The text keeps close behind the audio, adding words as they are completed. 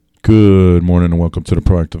Good morning and welcome to the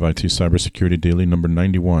Proactive IT Cybersecurity Daily number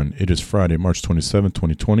 91. It is Friday, March 27,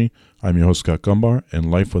 2020. I'm your host, Scott Gumbar, and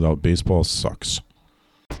life without baseball sucks.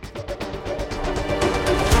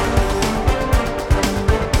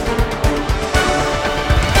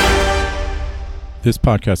 This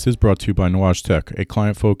podcast is brought to you by Nuage Tech, a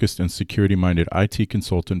client-focused and security-minded IT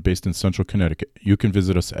consultant based in Central Connecticut. You can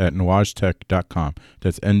visit us at nuagetech.com.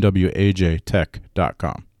 That's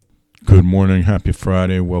NWAJtech.com. Good morning. Happy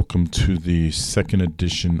Friday. Welcome to the second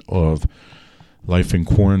edition of Life in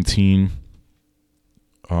Quarantine,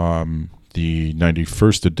 the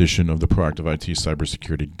 91st edition of the Proactive IT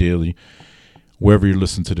Cybersecurity Daily. Wherever you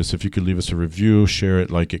listen to this, if you could leave us a review, share it,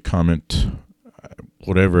 like it, comment,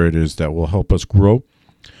 whatever it is that will help us grow,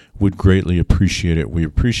 would greatly appreciate it. We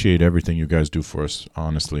appreciate everything you guys do for us,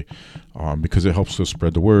 honestly, because it helps us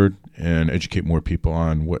spread the word and educate more people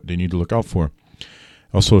on what they need to look out for.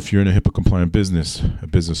 Also, if you're in a HIPAA-compliant business, a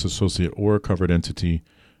business associate, or a covered entity,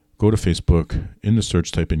 go to Facebook, in the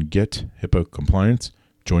search type in Get HIPAA Compliance,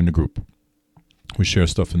 join the group. We share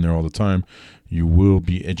stuff in there all the time. You will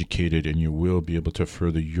be educated and you will be able to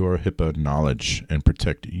further your HIPAA knowledge and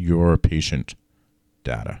protect your patient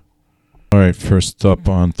data. All right, first up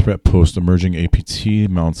on Threat Post, emerging APT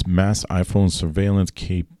mounts mass iPhone surveillance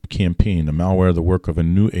campaign. The malware, the work of a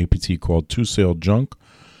new APT called Two-Sail Junk,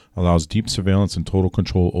 allows deep surveillance and total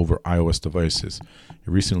control over iOS devices.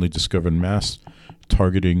 A recently discovered mass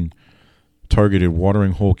targeted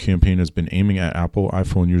watering hole campaign has been aiming at Apple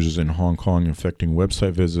iPhone users in Hong Kong, infecting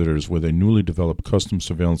website visitors with a newly developed custom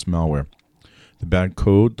surveillance malware. The bad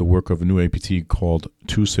code, the work of a new APT called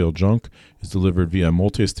Two-Sail Junk, is delivered via a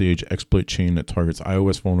multi-stage exploit chain that targets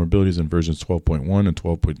iOS vulnerabilities in versions 12.1 and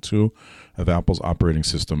 12.2 of Apple's operating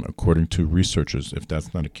system, according to researchers. If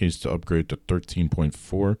that's not a case, to upgrade to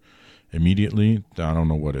 13.4 immediately, I don't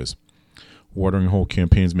know what is. Watering hole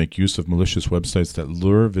campaigns make use of malicious websites that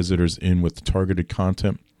lure visitors in with targeted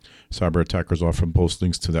content. Cyber attackers often post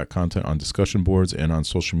links to that content on discussion boards and on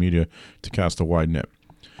social media to cast a wide net.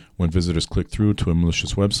 When visitors click through to a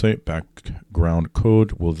malicious website, background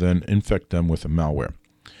code will then infect them with a malware.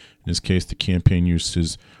 In this case, the campaign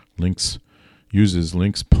uses links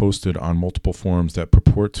posted on multiple forums that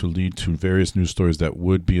purport to lead to various news stories that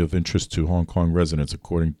would be of interest to Hong Kong residents,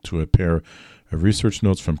 according to a pair of research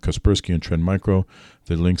notes from Kaspersky and Trend Micro.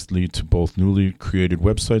 The links lead to both newly created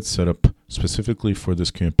websites set up specifically for this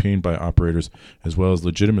campaign by operators, as well as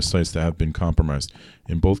legitimate sites that have been compromised.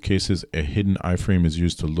 In both cases, a hidden iframe is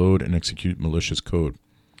used to load and execute malicious code.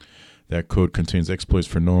 That code contains exploits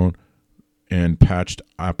for known and patched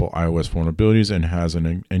Apple iOS vulnerabilities and has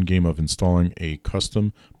an endgame of installing a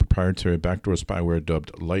custom proprietary backdoor spyware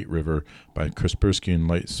dubbed Light River by Kaspersky and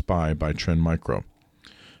Light Spy by Trend Micro.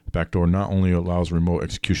 The backdoor not only allows remote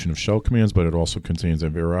execution of shell commands, but it also contains a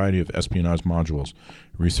variety of espionage modules.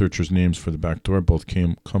 Researchers' names for the backdoor both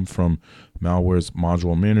come from malware's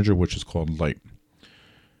module manager, which is called Light.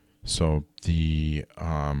 So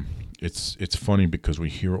it's funny because we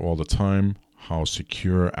hear all the time how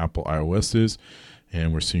secure Apple iOS is,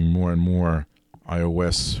 and we're seeing more and more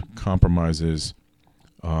iOS compromises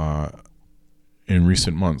in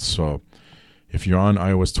recent months. So if you're on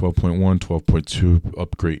iOS 12.1,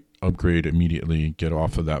 12.2, upgrade immediately, get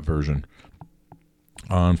off of that version.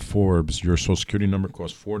 On Forbes, your social security number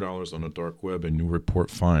costs $4 on the dark web, a new report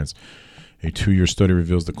finds. A 2-year study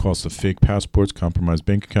reveals the cost of fake passports, compromised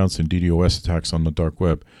bank accounts, and DDoS attacks on the dark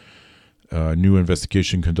web. A new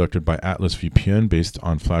investigation conducted by Atlas VPN based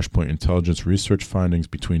on Flashpoint Intelligence research findings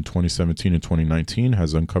between 2017 and 2019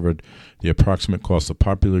 has uncovered the approximate cost of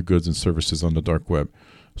popular goods and services on the dark web.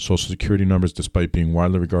 Social security numbers, despite being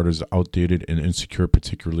widely regarded as outdated and insecure,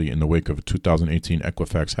 particularly in the wake of a 2018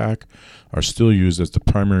 Equifax hack, are still used as the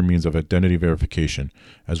primary means of identity verification.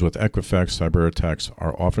 As with Equifax, cyber attacks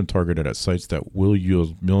are often targeted at sites that will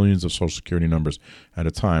yield millions of social security numbers at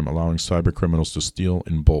a time, allowing cyber criminals to steal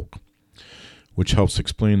in bulk, which helps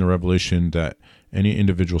explain the revelation that any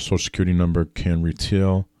individual social security number can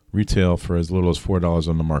retail for as little as $4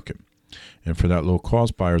 on the market. And for that low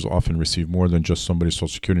cost, buyers often receive more than just somebody's social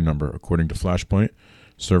security number. According to Flashpoint,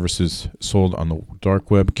 services sold on the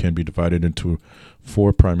dark web can be divided into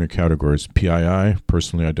 4 primary categories: PII,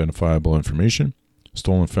 personally identifiable information;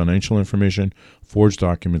 stolen financial information; forged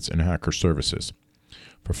documents; and hacker services.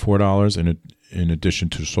 For $4, in addition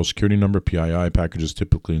to the social security number, PII packages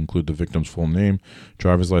typically include the victim's full name,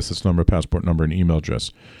 driver's license number, passport number, and email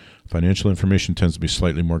address. Financial information tends to be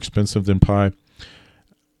slightly more expensive than PI.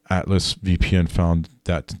 Atlas VPN found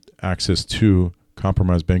that access to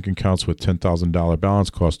compromised bank accounts with $10,000 balance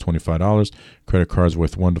costs $25. Credit cards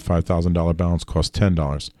with $1,000 to $5,000 balance cost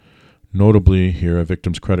 $10. Notably, here, a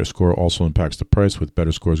victim's credit score also impacts the price, with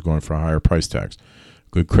better scores going for higher price tags.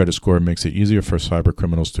 Good credit score makes it easier for cyber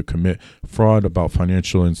criminals to commit fraud without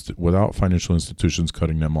financial institutions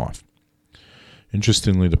cutting them off.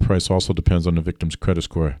 Interestingly, the price also depends on the victim's credit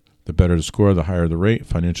score. The better the score, the higher the rate.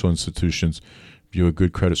 Financial institutions view a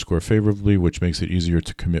good credit score favorably, which makes it easier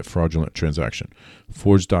to commit fraudulent transaction.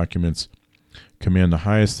 Forged documents command the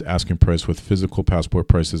highest asking price, with physical passport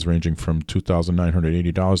prices ranging from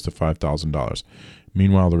 $2,980 to $5,000.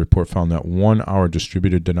 Meanwhile, the report found that 1-hour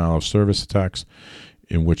distributed denial of service attacks,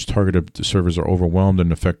 in which targeted servers are overwhelmed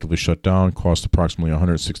and effectively shut down, cost approximately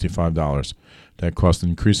 $165. That cost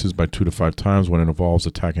increases by 2 to 5 times when it involves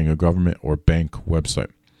attacking a government or bank website.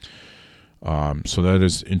 So that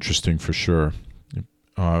is interesting for sure.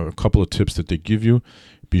 A couple of tips that they give you: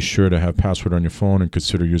 be sure to have password on your phone and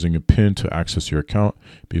consider using a PIN to access your account.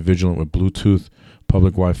 Be vigilant with Bluetooth,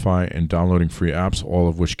 public Wi-Fi, and downloading free apps, all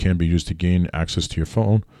of which can be used to gain access to your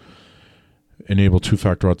phone. Enable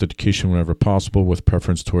two-factor authentication whenever possible, with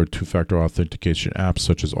preference toward two-factor authentication apps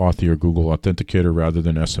such as Authy or Google Authenticator rather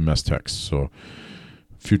than SMS text. So a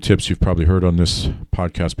few tips you've probably heard on this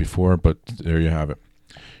podcast before, but there you have it.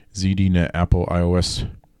 ZDNet, Apple, iOS.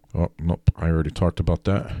 Oh, nope, I already talked about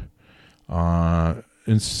that.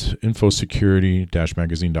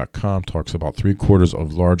 Infosecurity-magazine.com talks about 3/4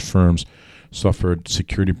 of large firms suffered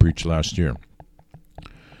security breach last year.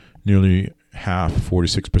 Nearly half,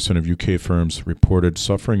 46% of UK firms reported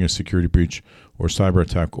suffering a security breach or cyber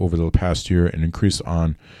attack over the past year, an increase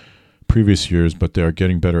on previous years, but they are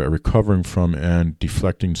getting better at recovering from and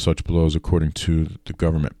deflecting such blows, according to the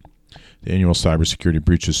government. The annual cybersecurity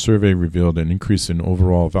breaches survey revealed an increase in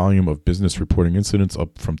overall volume of business reporting incidents,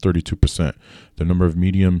 up from 32%. The number of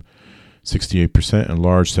medium, 68%, and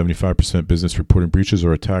large, 75% business reporting breaches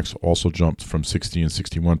or attacks also jumped from 60 and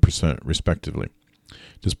 61%, respectively.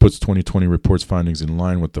 This puts 2020 report's findings in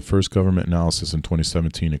line with the first government analysis in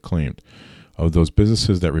 2017. It claimed, of those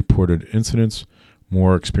businesses that reported incidents,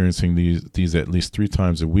 more experiencing these at least 3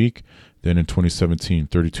 times a week than in 2017,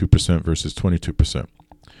 32% versus 22%.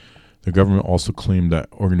 The government also claimed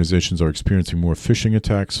that organizations are experiencing more phishing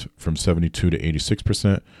attacks, from 72 to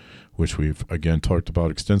 86%, which we've again talked about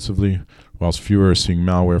extensively, whilst fewer are seeing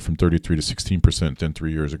malware, from 33 to 16% than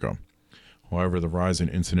 3 years ago. However, the rise in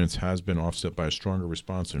incidents has been offset by a stronger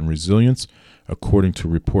response and resilience. According to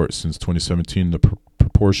reports, since 2017, the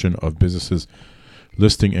proportion of businesses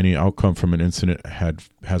listing any outcome from an incident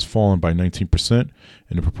has fallen by 19%,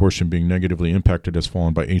 and the proportion being negatively impacted has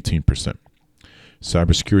fallen by 18%.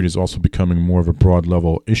 Cybersecurity is also becoming more of a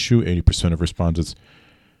broad-level issue. 80% of respondents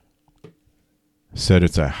said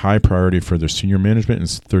it's a high priority for their senior management, and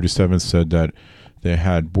 37% said that they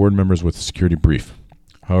had board members with a security brief.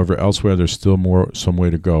 However, elsewhere, there's still some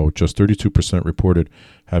way to go. Just 32% reported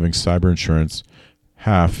having cyber insurance.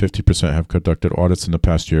 50% have conducted audits in the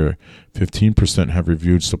past year. 15% have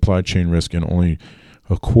reviewed supply chain risk, and only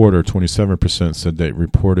a quarter, 27%, said they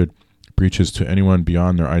reported breaches to anyone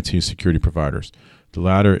beyond their IT security providers. The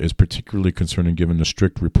latter is particularly concerning given the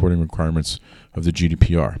strict reporting requirements of the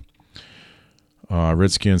GDPR.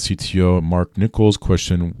 Redscan CTO Mark Nichols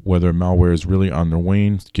questioned whether malware is really on the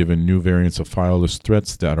wane, given new variants of fileless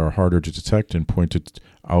threats that are harder to detect, and pointed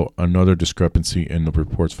out another discrepancy in the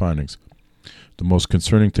report's findings. The most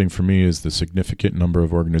concerning thing for me is the significant number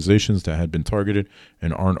of organizations that had been targeted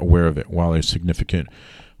and aren't aware of it. While a significant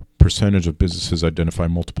percentage of businesses identify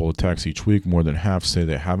multiple attacks each week, more than half say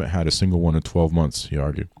they haven't had a single one in 12 months, he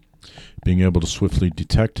argued. Being able to swiftly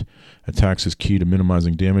detect attacks is key to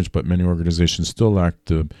minimizing damage, but many organizations still lack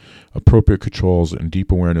the appropriate controls and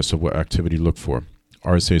deep awareness of what activity to look for.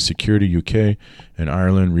 RSA Security UK and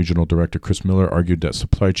Ireland Regional Director Chris Miller argued that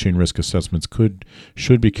supply chain risk assessments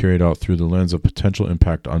should be carried out through the lens of potential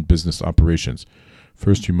impact on business operations.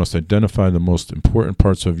 First, you must identify the most important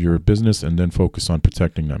parts of your business and then focus on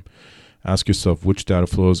protecting them. Ask yourself which data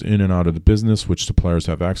flows in and out of the business, which suppliers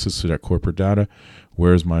have access to that corporate data,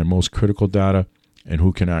 where is my most critical data, and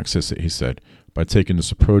who can access it, he said. By taking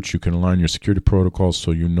this approach, you can align your security protocols so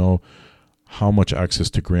you know how much access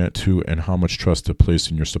to grant to and how much trust to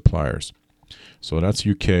place in your suppliers. So that's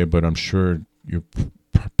UK, but I'm sure you're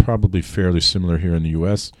probably fairly similar here in the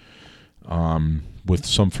US, with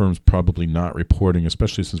some firms probably not reporting,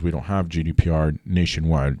 especially since we don't have GDPR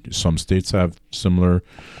nationwide. Some states have similar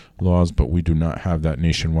laws, but we do not have that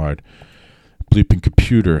nationwide. Bleeping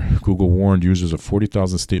Computer, Google warned users of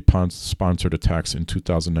 40,000 state-sponsored attacks in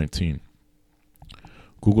 2019.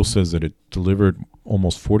 Google says that it delivered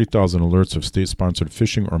almost 40,000 alerts of state-sponsored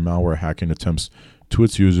phishing or malware hacking attempts to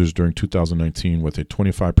its users during 2019, with a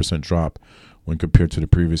 25% drop when compared to the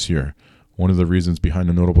previous year. One of the reasons behind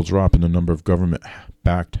the notable drop in the number of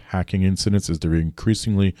government-backed hacking incidents is the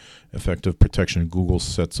increasingly effective protection Google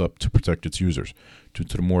sets up to protect its users. Due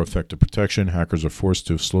to the more effective protection, hackers are forced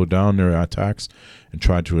to slow down their attacks and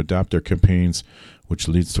try to adapt their campaigns, which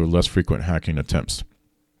leads to less frequent hacking attempts.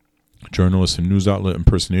 Journalists and news outlet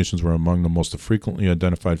impersonations were among the most frequently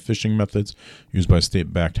identified phishing methods used by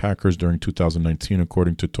state-backed hackers during 2019,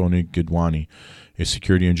 according to Tony Gidwani, a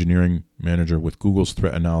security engineering manager with Google's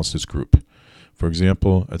threat analysis group. For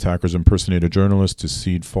example, attackers impersonated journalists to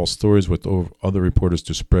seed false stories with other reporters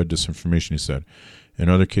to spread disinformation, he said. In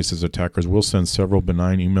other cases, attackers will send several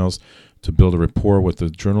benign emails to build a rapport with a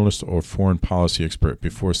journalist or foreign policy expert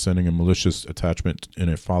before sending a malicious attachment in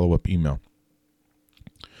a follow-up email.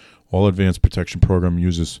 All advanced protection program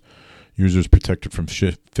uses users protected from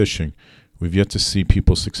phishing. We've yet to see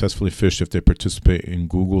people successfully phished if they participate in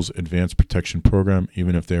Google's advanced protection program,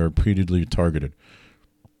 even if they are repeatedly targeted.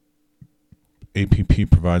 APP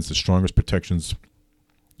provides the strongest protections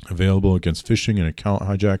available against phishing and account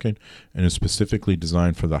hijacking and is specifically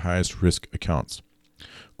designed for the highest risk accounts.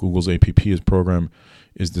 Google's APP program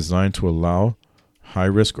is designed to allow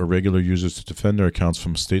high-risk or regular users to defend their accounts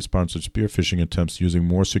from state-sponsored spear phishing attempts using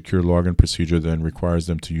more secure login procedure than requires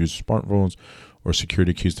them to use smartphones or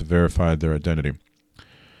security keys to verify their identity.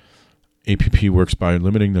 APP works by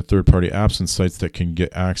limiting the third-party apps and sites that can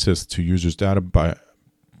get access to users' data by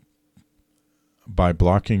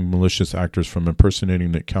blocking malicious actors from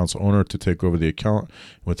impersonating the account's owner to take over the account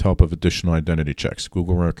with help of additional identity checks.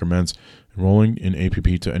 Google recommends enrolling in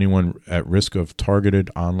APP to anyone at risk of targeted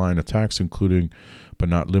online attacks, including but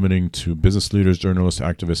not limiting to business leaders, journalists,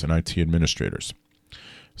 activists, and IT administrators.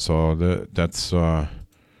 So that's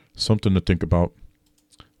something to think about.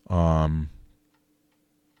 A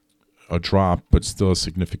drop, but still a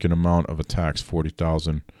significant amount of attacks,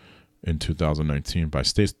 40,000 in 2019 by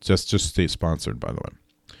states, just state-sponsored, by the way.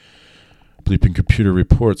 Bleeping Computer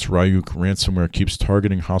reports Ryuk ransomware keeps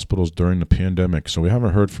targeting hospitals during the pandemic. So we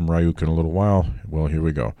haven't heard from Ryuk in a little while. Well, here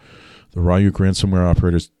we go. The Ryuk ransomware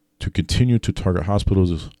operators to continue to target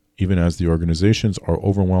hospitals even as the organizations are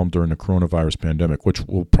overwhelmed during the coronavirus pandemic, which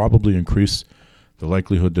will probably increase the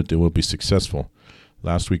likelihood that they will be successful.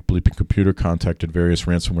 Last week, Bleeping Computer contacted various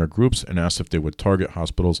ransomware groups and asked if they would target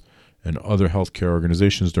hospitals and other healthcare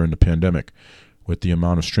organizations during the pandemic. With the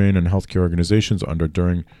amount of strain on healthcare organizations under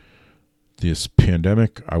during this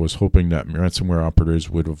pandemic, I was hoping that ransomware operators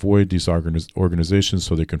would avoid these organizations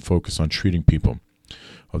so they can focus on treating people.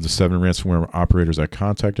 Of the 7 ransomware operators I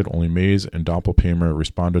contacted, only Maze and Doppelpaymer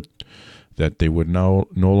responded that they would no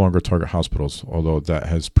longer target hospitals, although that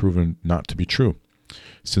has proven not to be true.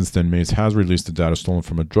 Since then, Maze has released the data stolen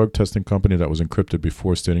from a drug testing company that was encrypted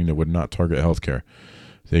before stating they would not target healthcare.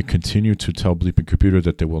 They continue to tell Bleeping Computer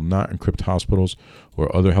that they will not encrypt hospitals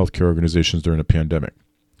or other healthcare organizations during the pandemic.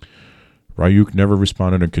 Ryuk never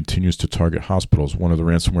responded and continues to target hospitals. One of the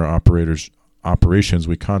ransomware operations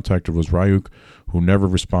we contacted was Ryuk, who never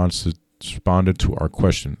responded to our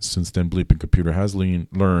questions. Since then, Bleeping Computer has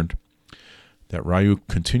learned that Ryuk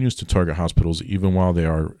continues to target hospitals even while they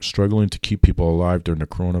are struggling to keep people alive during the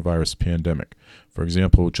coronavirus pandemic. For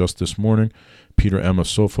example, just this morning, Peter M. of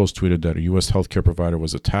Sophos tweeted that a U.S. healthcare provider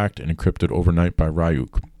was attacked and encrypted overnight by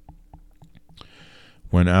Ryuk.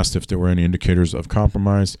 When asked if there were any indicators of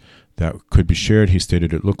compromise that could be shared, he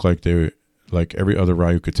stated it looked like every other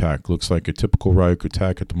Ryuk attack. Looks like a typical Ryuk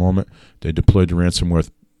attack at the moment. They deployed the ransomware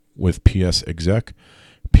with PS exec.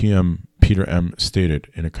 PM Peter M. stated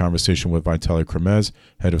in a conversation with Vitaly Kremez,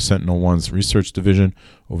 head of SentinelOne's research division,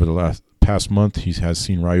 over the past month he has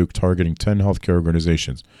seen Ryuk targeting 10 healthcare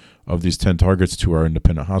organizations. Of these 10 targets, 2 are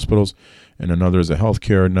independent hospitals, and another is a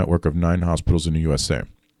healthcare network of 9 hospitals in the USA.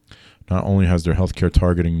 Not only has their healthcare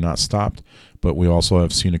targeting not stopped, but we also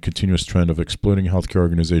have seen a continuous trend of exploiting healthcare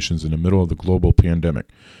organizations in the middle of the global pandemic.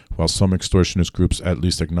 While some extortionist groups at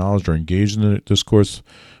least acknowledged or engaged in the discourse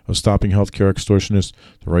of stopping healthcare extortionists,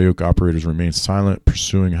 the Ryuk operators remain silent,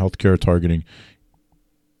 pursuing healthcare targeting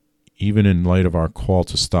even in light of our call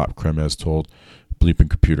to stop, Kremez told Bleeping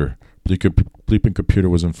Computer. Bleeping Computer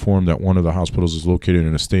was informed that one of the hospitals is located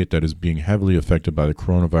in a state that is being heavily affected by the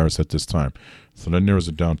coronavirus at this time. So that narrows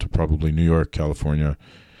it down to probably New York, California,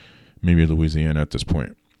 maybe Louisiana at this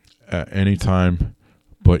point. At any time,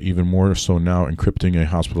 but even more so now, encrypting a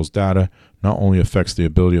hospital's data not only affects the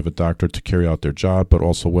ability of a doctor to carry out their job, but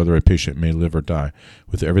also whether a patient may live or die.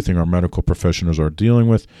 With everything our medical professionals are dealing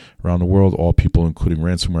with around the world, all people, including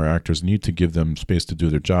ransomware actors, need to give them space to do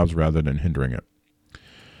their jobs rather than hindering it.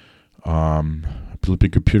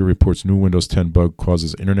 Bleeping Computer reports new Windows 10 bug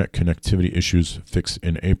causes internet connectivity issues fixed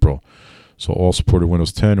in April. So all supported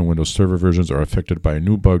Windows 10 and Windows Server versions are affected by a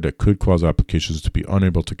new bug that could cause applications to be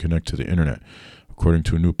unable to connect to the internet. According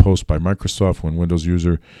to a new post by Microsoft, when Windows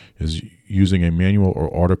user is using a manual or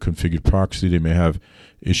auto-configured proxy, they may have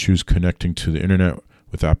issues connecting to the internet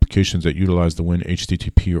with applications that utilize the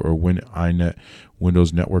WinHTTP or WinINet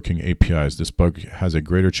Windows networking APIs. This bug has a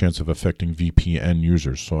greater chance of affecting VPN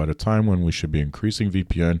users. So at a time when we should be increasing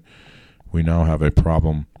VPN, we now have a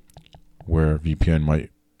problem where VPN might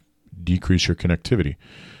decrease your connectivity.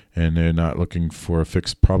 And they're not looking for a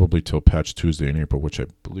fix probably till Patch Tuesday in April, which I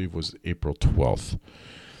believe was April 12th.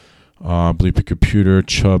 Bleepy Computer,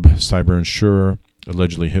 Chubb cyber insurer,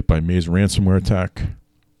 allegedly hit by Maze ransomware attack.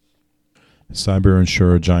 Cyber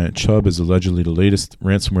insurer giant Chubb is allegedly the latest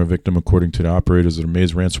ransomware victim, according to the operators of the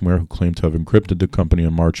Maze ransomware, who claim to have encrypted the company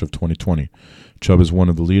in March of 2020. Chubb is one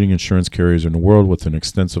of the leading insurance carriers in the world with an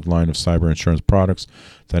extensive line of cyber insurance products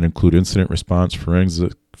that include incident response,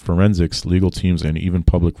 forensics, legal teams, and even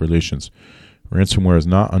public relations. Ransomware is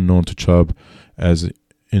not unknown to Chubb, as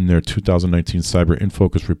in their 2019 Cyber in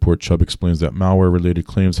Focus report, Chubb explains that malware-related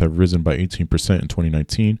claims have risen by 18% in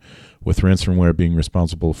 2019, with ransomware being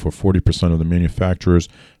responsible for 40% of the manufacturer's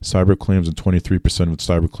cyber claims and 23% of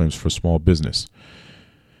cyber claims for small business.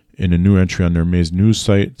 In a new entry on their Maze News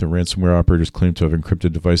site, the ransomware operators claim to have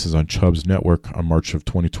encrypted devices on Chubb's network on March of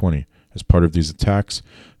 2020. As part of these attacks,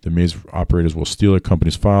 the Maze operators will steal a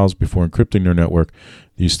company's files before encrypting their network.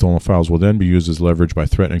 These stolen files will then be used as leverage by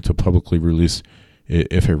threatening to publicly release it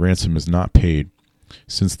if a ransom is not paid.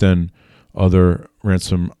 Since then, other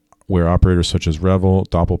ransomware operators such as Revel,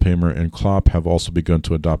 Doppelpaymer, and Clop have also begun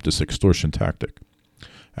to adopt this extortion tactic.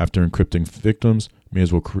 After encrypting victims,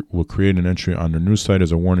 Maze will create an entry on their news site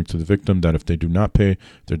as a warning to the victim that if they do not pay,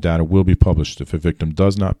 their data will be published. If a victim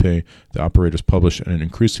does not pay, the operators publish an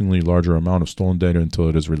increasingly larger amount of stolen data until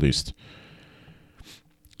it is released.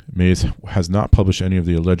 Maze has not published any of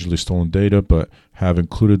the allegedly stolen data, but have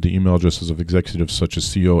included the email addresses of executives such as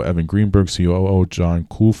CEO Evan Greenberg, COO John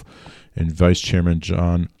Kulf, and Vice Chairman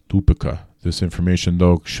John Dupica. This information,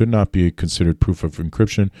 though, should not be considered proof of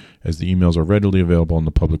encryption, as the emails are readily available on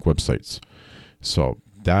the public websites. So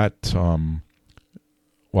that,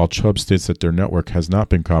 while Chubb states that their network has not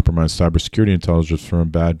been compromised, cybersecurity intelligence firm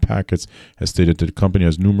Bad Packets has stated that the company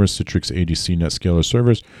has numerous Citrix ADC NetScaler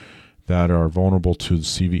servers that are vulnerable to the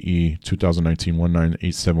CVE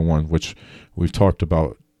 2019-19871, which we've talked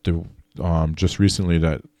about just recently,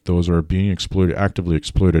 that those are being actively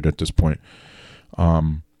exploited at this point.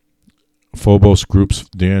 Phobos Group's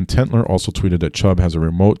Dan Tentler also tweeted that Chubb has a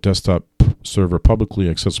remote desktop server publicly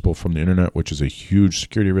accessible from the internet, which is a huge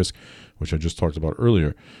security risk, which I just talked about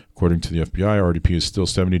earlier. According to the FBI, RDP is still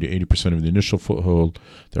 70 to 80% of the initial foothold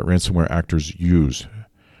that ransomware actors use.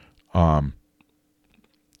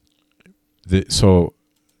 So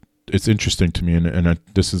it's interesting to me, and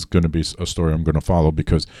this is going to be a story I'm going to follow,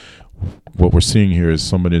 because what we're seeing here is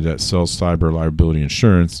somebody that sells cyber liability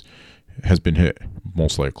insurance has been hit,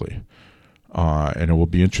 most likely. And it will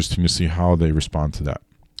be interesting to see how they respond to that,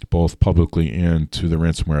 both publicly and to the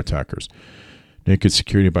ransomware attackers. Naked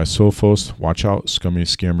Security by Sophos. Watch out, scummy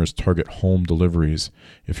scammers target home deliveries.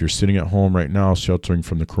 If you're sitting at home right now sheltering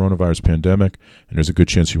from the coronavirus pandemic, and there's a good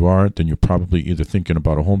chance you are, then you're probably either thinking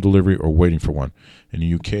about a home delivery or waiting for one. In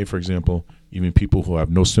the UK, for example, even people who have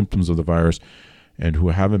no symptoms of the virus and who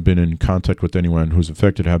haven't been in contact with anyone who's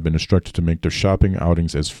affected have been instructed to make their shopping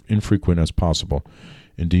outings as infrequent as possible.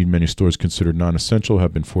 Indeed, many stores considered non-essential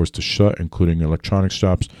have been forced to shut, including electronics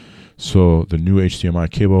shops, so the new HDMI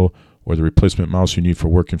cable or the replacement mouse you need for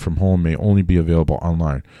working from home may only be available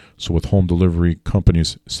online. So with home delivery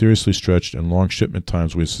companies seriously stretched and long shipment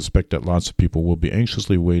times, we suspect that lots of people will be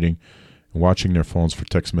anxiously waiting and watching their phones for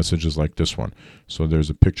text messages like this one. So there's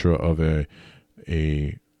a picture of a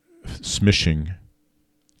smishing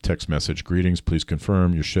text message. Greetings, please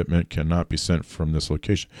confirm your shipment cannot be sent from this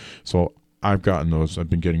location. So I've gotten those. I've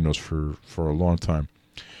been getting those for a long time.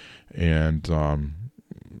 And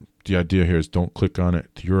the idea here is don't click on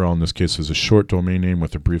it. The URL in this case is a short domain name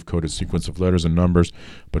with a brief coded sequence of letters and numbers,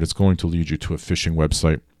 but it's going to lead you to a phishing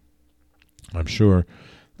website, I'm sure.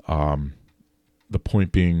 The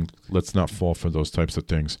point being, let's not fall for those types of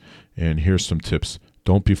things. And here's some tips.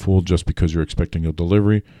 Don't be fooled just because you're expecting a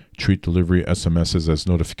delivery. Treat delivery SMSs as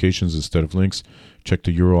notifications instead of links. Check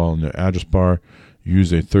the URL in the address bar.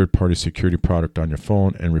 Use a third-party security product on your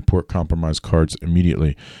phone and report compromised cards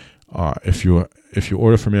immediately. If you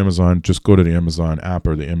order from Amazon, just go to the Amazon app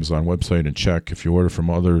or the Amazon website and check. If you order from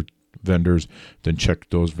other vendors, then check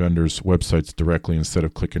those vendors' websites directly instead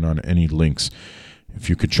of clicking on any links. If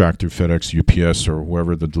you could track through FedEx, UPS, or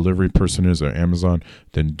whoever the delivery person is, or Amazon,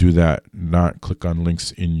 then do that. Not click on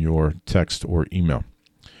links in your text or email.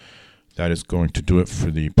 That is going to do it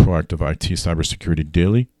for the Proactive IT Cybersecurity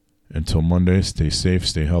Daily. Until Monday, stay safe,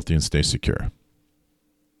 stay healthy, and stay secure.